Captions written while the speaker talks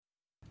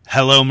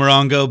Hello,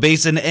 Morongo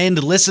Basin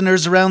and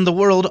listeners around the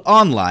world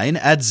online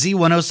at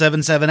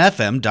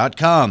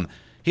Z107.7fm.com.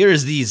 Here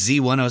is the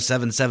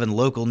Z107.7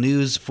 local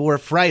news for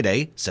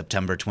Friday,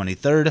 September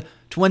 23rd,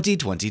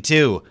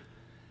 2022.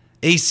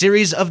 A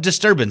series of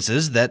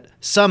disturbances that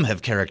some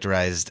have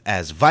characterized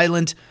as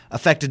violent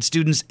affected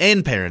students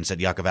and parents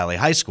at Yucca Valley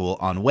High School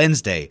on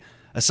Wednesday.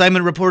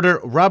 Assignment reporter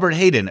Robert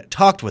Hayden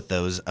talked with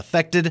those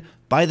affected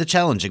by the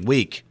challenging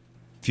week.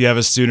 If you have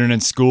a student in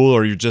school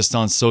or you're just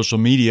on social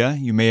media,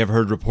 you may have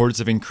heard reports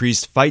of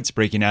increased fights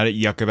breaking out at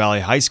Yucca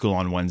Valley High School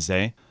on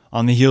Wednesday.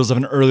 On the heels of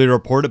an earlier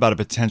report about a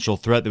potential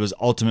threat that was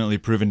ultimately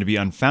proven to be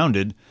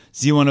unfounded,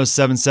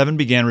 Z107.7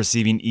 began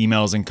receiving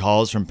emails and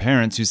calls from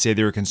parents who say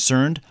they were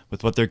concerned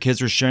with what their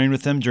kids were sharing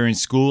with them during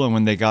school and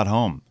when they got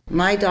home.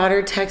 My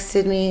daughter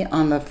texted me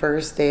on the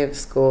first day of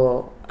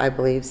school, I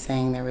believe,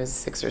 saying there was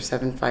 6 or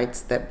 7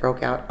 fights that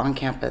broke out on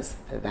campus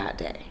that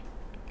day.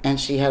 And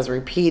she has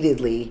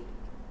repeatedly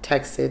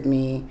texted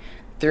me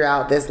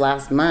throughout this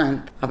last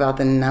month about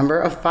the number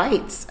of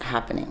fights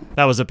happening.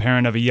 That was a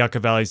parent of a Yucca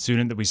Valley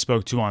student that we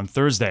spoke to on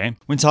Thursday.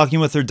 When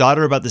talking with her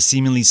daughter about the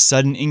seemingly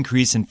sudden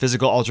increase in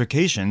physical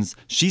altercations,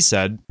 she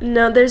said,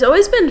 "No, there's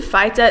always been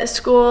fights at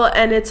school,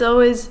 and it's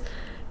always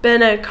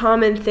been a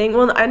common thing.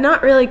 Well,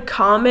 not really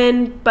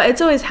common, but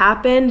it's always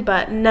happened,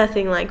 but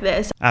nothing like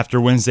this." After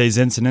Wednesday's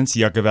incidents,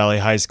 Yucca Valley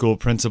High School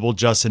Principal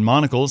Justin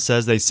Monacle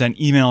says they sent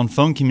email and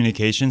phone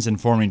communications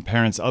informing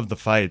parents of the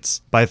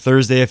fights. By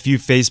Thursday, a few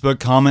Facebook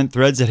comment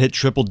threads had hit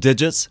triple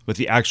digits, with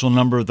the actual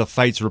number of the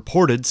fights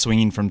reported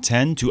swinging from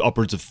 10 to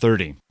upwards of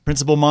 30.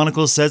 Principal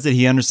Monacle says that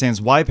he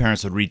understands why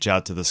parents would reach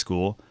out to the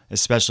school,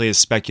 especially as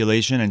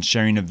speculation and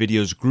sharing of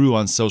videos grew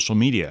on social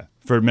media.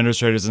 For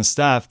administrators and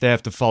staff, they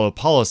have to follow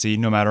policy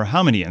no matter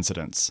how many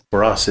incidents.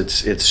 For us,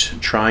 it's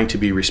trying to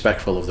be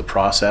respectful of the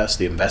process,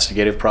 the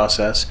investigative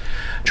process,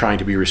 trying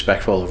to be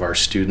respectful of our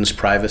students'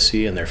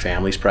 privacy and their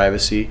families'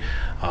 privacy.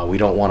 We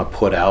don't want to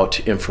put out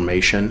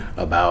information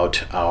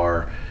about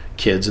our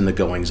kids and the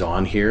goings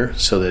on here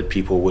so that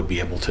people would be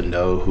able to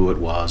know who it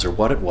was or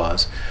what it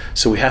was.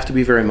 So we have to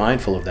be very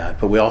mindful of that,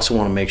 but we also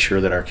want to make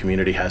sure that our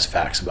community has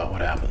facts about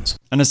what happens.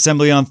 An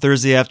assembly on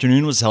Thursday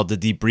afternoon was held to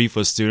debrief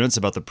with students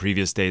about the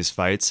previous day's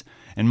fights,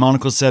 and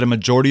Monacle said a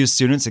majority of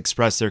students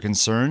expressed their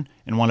concern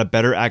and want a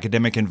better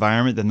academic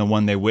environment than the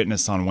one they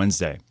witnessed on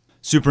Wednesday.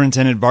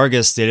 Superintendent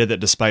Vargas stated that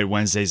despite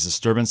Wednesday's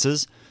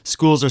disturbances,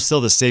 schools are still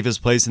the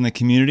safest place in the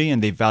community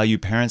and they value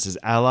parents as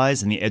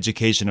allies in the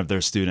education of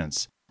their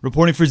students.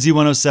 Reporting for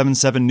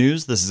Z107.7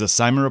 News, this is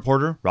assignment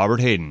reporter Robert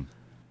Hayden.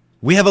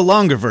 We have a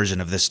longer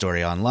version of this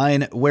story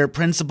online, where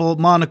Principal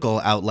Monacle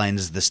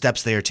outlines the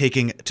steps they are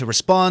taking to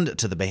respond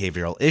to the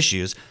behavioral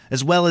issues,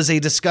 as well as a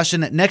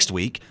discussion next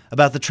week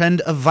about the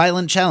trend of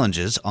violent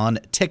challenges on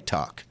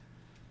TikTok.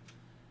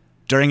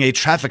 During a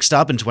traffic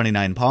stop in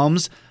 29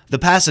 Palms, the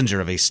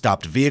passenger of a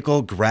stopped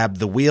vehicle grabbed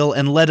the wheel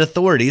and led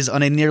authorities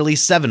on a nearly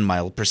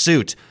 7-mile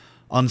pursuit.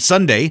 On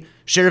Sunday,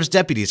 sheriff's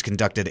deputies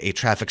conducted a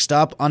traffic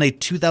stop on a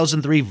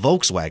 2003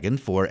 Volkswagen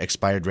for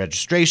expired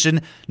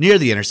registration near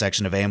the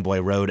intersection of Amboy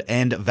Road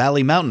and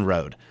Valley Mountain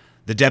Road.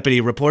 The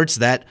deputy reports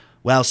that,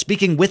 while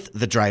speaking with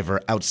the driver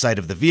outside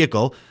of the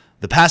vehicle,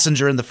 the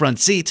passenger in the front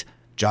seat,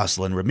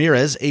 Jocelyn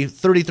Ramirez, a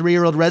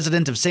 33-year-old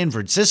resident of San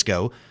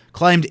Francisco,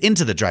 climbed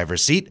into the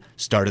driver's seat,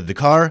 started the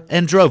car,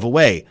 and drove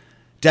away.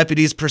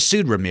 Deputies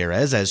pursued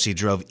Ramirez as she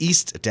drove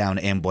east down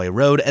Amboy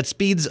Road at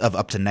speeds of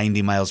up to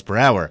 90 miles per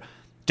hour.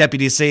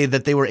 Deputies say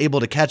that they were able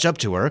to catch up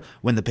to her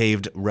when the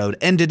paved road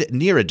ended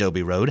near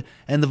Adobe Road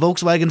and the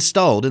Volkswagen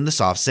stalled in the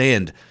soft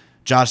sand.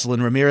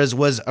 Jocelyn Ramirez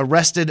was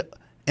arrested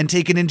and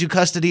taken into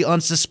custody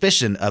on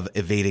suspicion of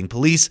evading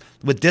police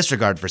with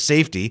disregard for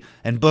safety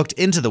and booked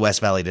into the West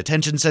Valley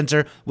Detention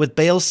Center with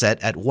bail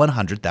set at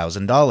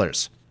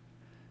 $100,000.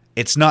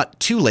 It's not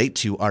too late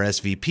to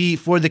RSVP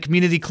for the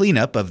community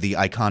cleanup of the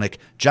iconic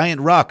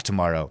Giant Rock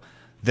tomorrow.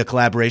 The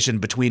collaboration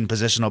between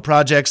Positional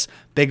Projects,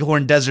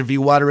 Bighorn Desert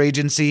View Water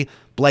Agency,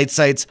 Blight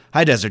Sites,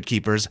 High Desert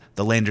Keepers,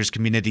 the Landers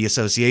Community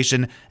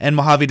Association, and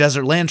Mojave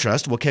Desert Land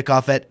Trust will kick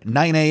off at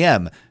 9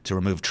 a.m. to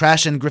remove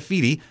trash and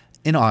graffiti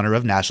in honor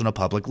of National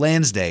Public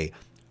Lands Day.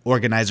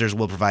 Organizers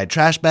will provide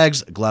trash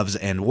bags, gloves,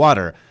 and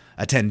water.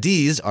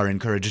 Attendees are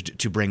encouraged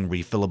to bring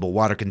refillable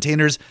water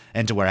containers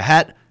and to wear a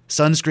hat,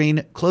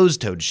 sunscreen,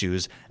 closed-toed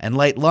shoes, and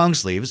light long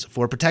sleeves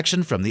for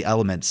protection from the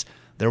elements.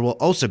 There will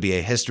also be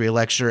a history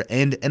lecture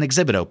and an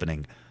exhibit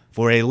opening.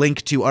 For a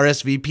link to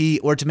RSVP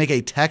or to make a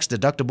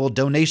tax-deductible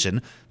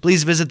donation,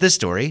 please visit this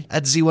story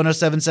at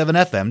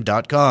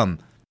Z107.7fm.com.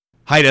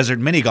 High Desert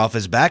Mini Golf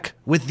is back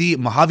with the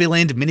Mojave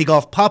Land Mini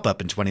Golf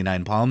Pop-Up in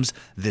 29 Palms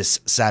this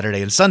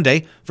Saturday and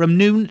Sunday from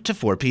noon to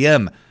 4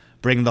 p.m.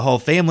 Bring the whole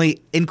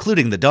family,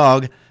 including the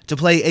dog, to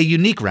play a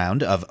unique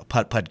round of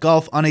putt-putt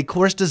golf on a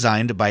course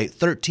designed by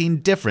 13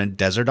 different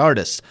desert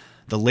artists.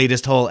 The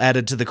latest hole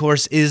added to the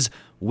course is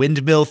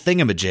Windmill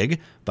Thingamajig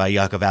by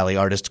Yucca Valley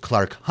artist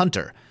Clark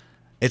Hunter.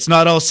 It's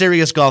not all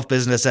serious golf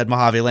business at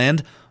Mojave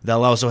Land.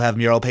 They'll also have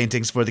mural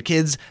paintings for the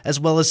kids, as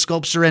well as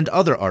sculpture and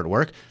other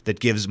artwork that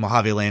gives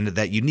Mojave Land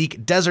that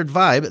unique desert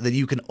vibe that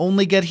you can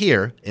only get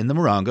here in the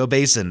Morongo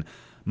Basin.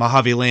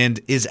 Mojave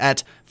Land is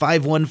at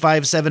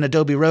 5157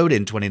 Adobe Road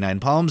in 29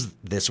 Palms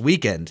this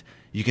weekend.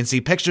 You can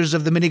see pictures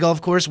of the mini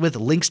golf course with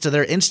links to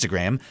their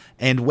Instagram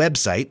and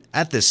website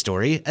at this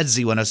story at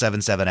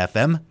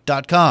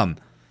Z107.7fm.com.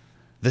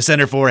 The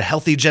Center for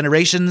Healthy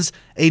Generations,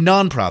 a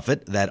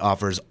nonprofit that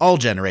offers all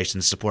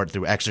generations support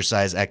through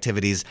exercise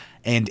activities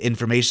and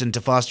information to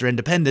foster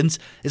independence,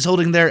 is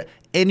holding their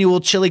annual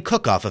chili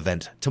cook-off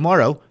event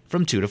tomorrow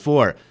from 2 to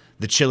 4.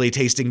 The chili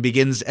tasting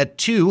begins at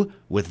 2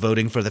 with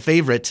voting for the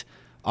favorite.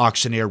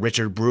 Auctioneer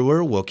Richard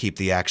Brewer will keep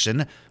the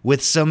action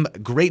with some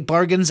great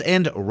bargains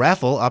and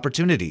raffle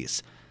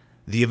opportunities.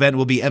 The event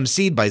will be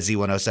emceed by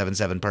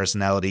Z107.7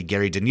 personality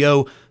Gary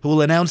Daigneault, who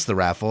will announce the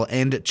raffle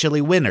and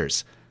chili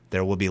winners.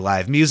 There will be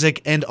live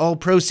music, and all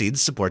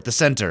proceeds support the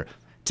center.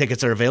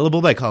 Tickets are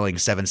available by calling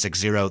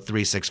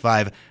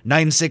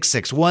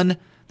 760-365-9661.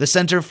 The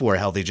Center for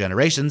Healthy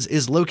Generations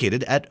is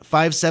located at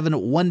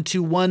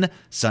 57121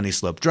 Sunny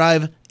Slope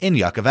Drive in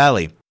Yucca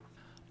Valley.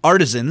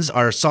 Artisans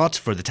are sought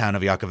for the town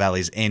of Yucca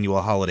Valley's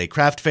annual holiday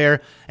craft fair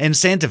and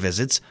Santa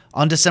visits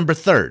on December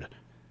 3rd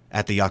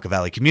at the Yucca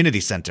Valley Community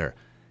Center.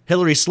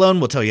 Hillary Sloan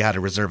will tell you how to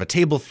reserve a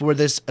table for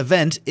this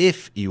event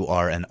if you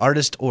are an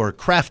artist or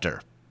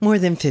crafter. More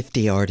than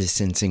 50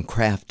 artisans and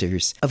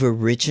crafters of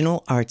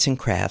original arts and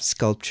crafts,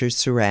 sculptures,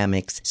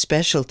 ceramics,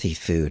 specialty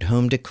food,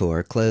 home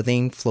decor,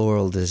 clothing,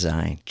 floral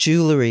design,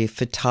 jewelry,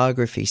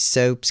 photography,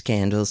 soaps,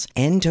 candles,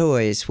 and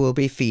toys will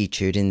be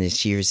featured in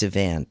this year's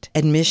event.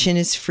 Admission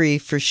is free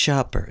for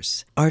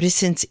shoppers.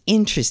 Artisans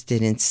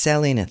interested in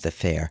selling at the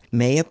fair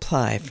may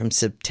apply from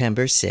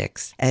September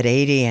 6th at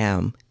 8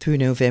 a.m. through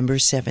November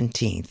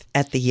 17th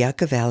at the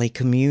Yucca Valley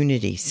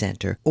Community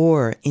Center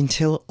or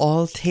until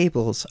all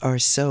tables are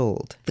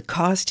sold. The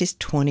cost is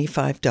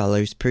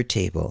 $25 per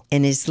table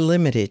and is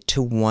limited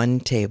to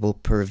one table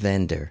per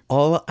vendor.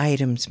 All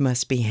items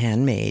must be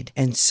handmade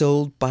and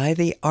sold by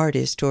the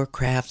artist or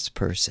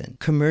craftsperson.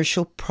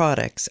 Commercial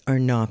products are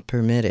not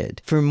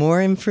permitted. For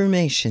more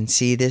information,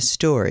 see this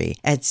story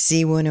at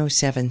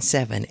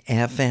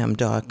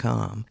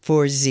Z107.7fm.com.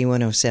 For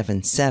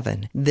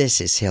Z107.7, this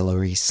is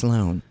Hillary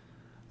Sloan.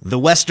 The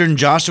western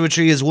Joshua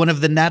tree is one of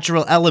the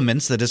natural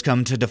elements that has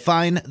come to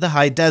define the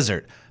high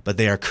desert, but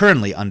they are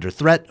currently under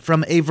threat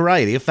from a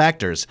variety of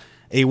factors.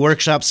 A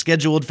workshop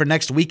scheduled for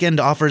next weekend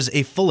offers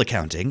a full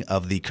accounting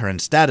of the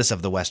current status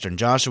of the western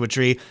Joshua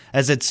tree,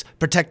 as its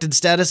protected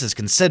status is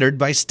considered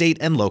by state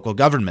and local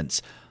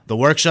governments. The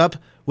workshop,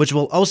 which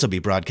will also be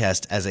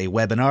broadcast as a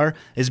webinar,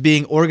 is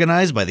being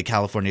organized by the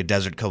California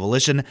Desert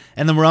Coalition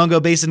and the Morongo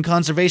Basin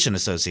Conservation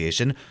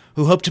Association,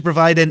 who hope to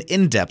provide an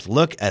in-depth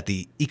look at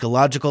the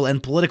ecological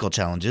and political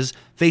challenges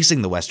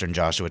facing the western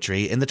Joshua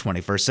tree in the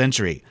 21st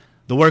century.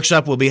 The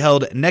workshop will be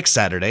held next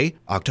Saturday,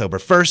 October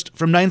 1st,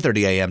 from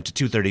 9:30 a.m.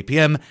 to 2:30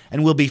 p.m.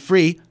 and will be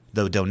free,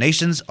 though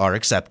donations are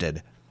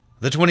accepted.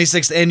 The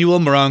 26th Annual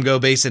Morongo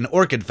Basin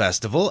Orchid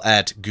Festival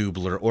at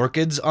Goobler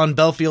Orchids on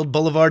Belfield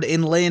Boulevard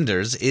in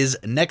Landers is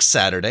next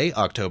Saturday,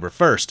 October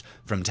 1st,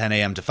 from 10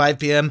 a.m. to 5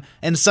 p.m.,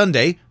 and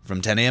Sunday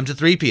from 10 a.m. to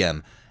 3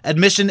 p.m.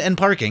 Admission and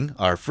parking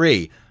are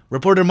free.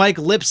 Reporter Mike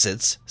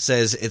Lipsitz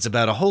says it's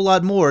about a whole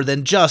lot more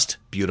than just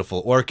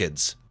beautiful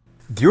orchids.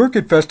 The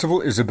Orchid Festival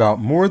is about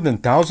more than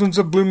thousands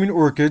of blooming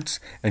orchids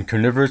and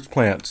carnivorous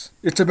plants.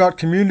 It's about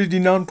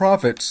community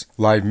nonprofits,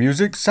 live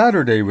music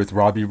Saturday with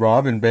Robbie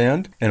Robb and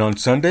band, and on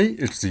Sunday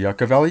it's the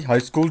Yucca Valley High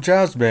School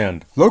Jazz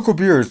Band. Local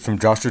beers from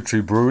Joshua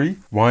Tree Brewery,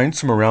 wines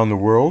from around the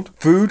world,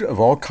 food of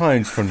all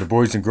kinds from the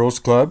Boys and Girls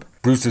Club,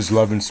 Bruce's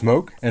Love and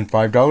Smoke, and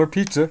 $5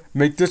 pizza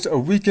make this a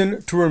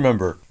weekend to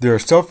remember. There are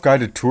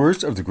self-guided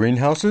tours of the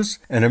greenhouses,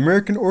 and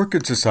American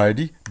Orchid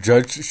Society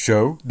judged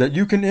show that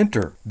you can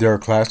enter. There are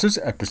classes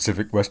at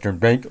Pacific Western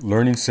Bank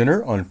Learning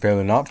Center on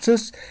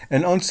Phalaenopsis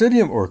and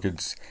Oncidium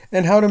orchids,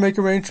 and how to make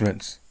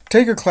arrangements.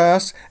 Take a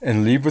class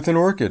and leave with an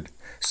orchid.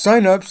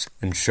 Sign-ups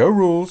and show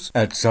rules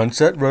at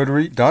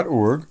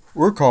sunsetrotary.org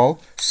or call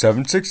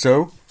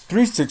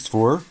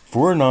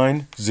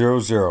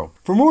 760-364-4900.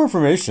 For more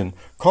information,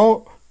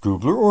 call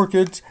Goobler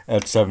Orchids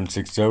at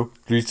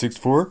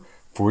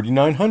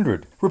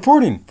 760-364-4900.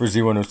 Reporting for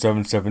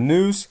Z107.7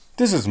 News,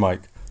 this is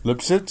Mike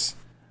Lipsitz.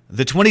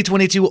 The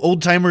 2022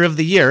 Old Timer of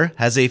the Year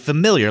has a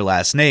familiar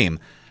last name.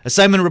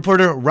 Assignment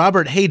reporter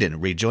Robert Hayden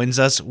rejoins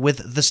us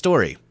with the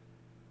story.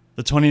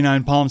 The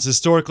 29 Palms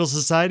Historical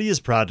Society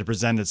is proud to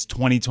present its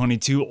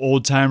 2022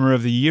 Old Timer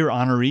of the Year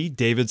honoree,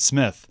 David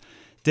Smith.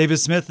 David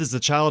Smith is the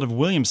child of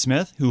William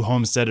Smith, who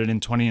homesteaded in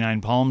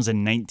 29 Palms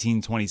in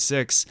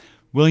 1926.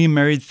 William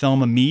married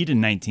Thelma Mead in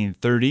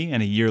 1930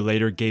 and a year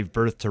later gave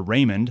birth to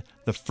Raymond,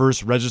 the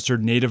first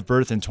registered native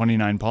birth in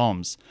 29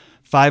 Palms.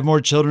 5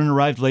 more children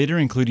arrived later,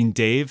 including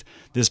Dave.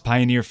 This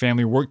pioneer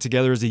family worked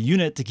together as a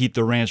unit to keep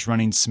the ranch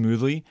running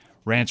smoothly.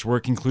 Ranch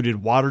work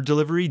included water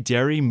delivery,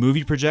 dairy,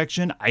 movie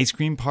projection, ice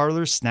cream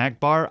parlor, snack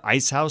bar,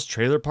 ice house,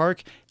 trailer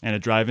park, and a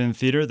drive-in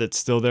theater that's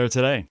still there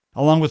today.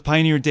 Along with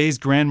Pioneer Days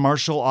Grand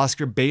Marshal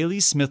Oscar Bailey,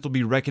 Smith will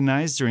be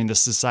recognized during the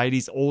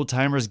Society's Old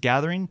Timers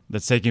Gathering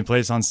that's taking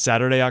place on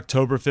Saturday,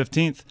 October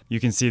 15th. You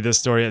can see this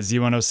story at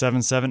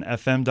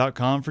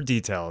Z107.7fm.com for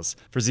details.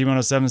 For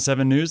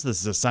Z107.7 News,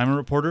 this is assignment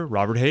reporter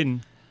Robert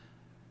Hayden.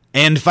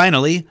 And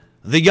finally,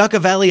 the Yucca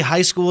Valley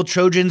High School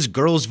Trojans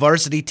girls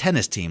varsity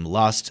tennis team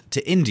lost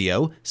to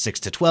Indio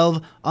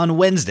 6-12 on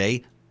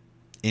Wednesday.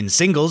 In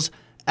singles,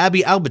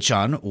 Abby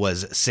Albachon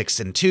was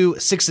 6-2,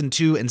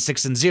 6-2, and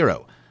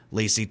 6-0.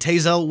 Lacey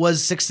Tazel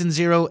was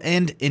 6-0,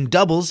 and in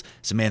doubles,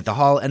 Samantha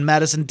Hall and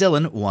Madison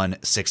Dillon won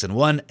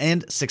 6-1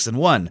 and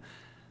 6-1.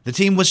 The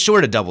team was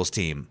short a doubles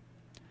team.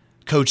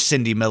 Coach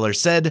Cindy Miller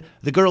said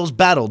the girls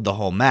battled the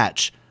whole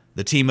match.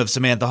 The team of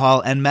Samantha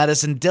Hall and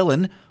Madison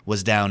Dillon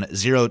was down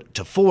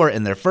 0-4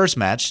 in their first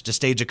match to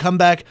stage a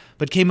comeback,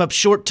 but came up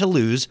short to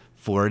lose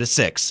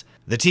 4-6.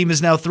 The team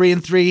is now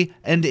 3-3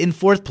 and in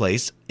fourth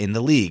place in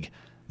the league.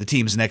 The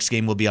team's next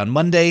game will be on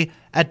Monday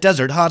at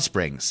Desert Hot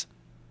Springs.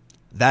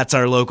 That's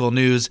our local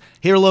news.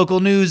 Hear local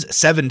news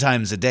 7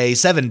 times a day,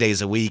 7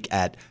 days a week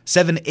at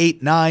 7,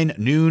 8, 9,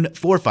 noon,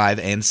 4, 5,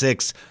 and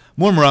 6.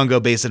 More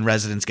Morongo Basin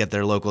residents get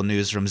their local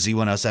news from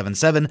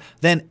Z107.7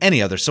 than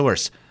any other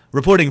source.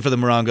 Reporting for the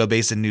Morongo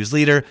Basin News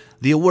Leader,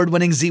 the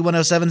award-winning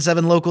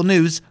Z107.7 Local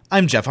News,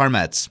 I'm Jeff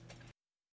Harmetz.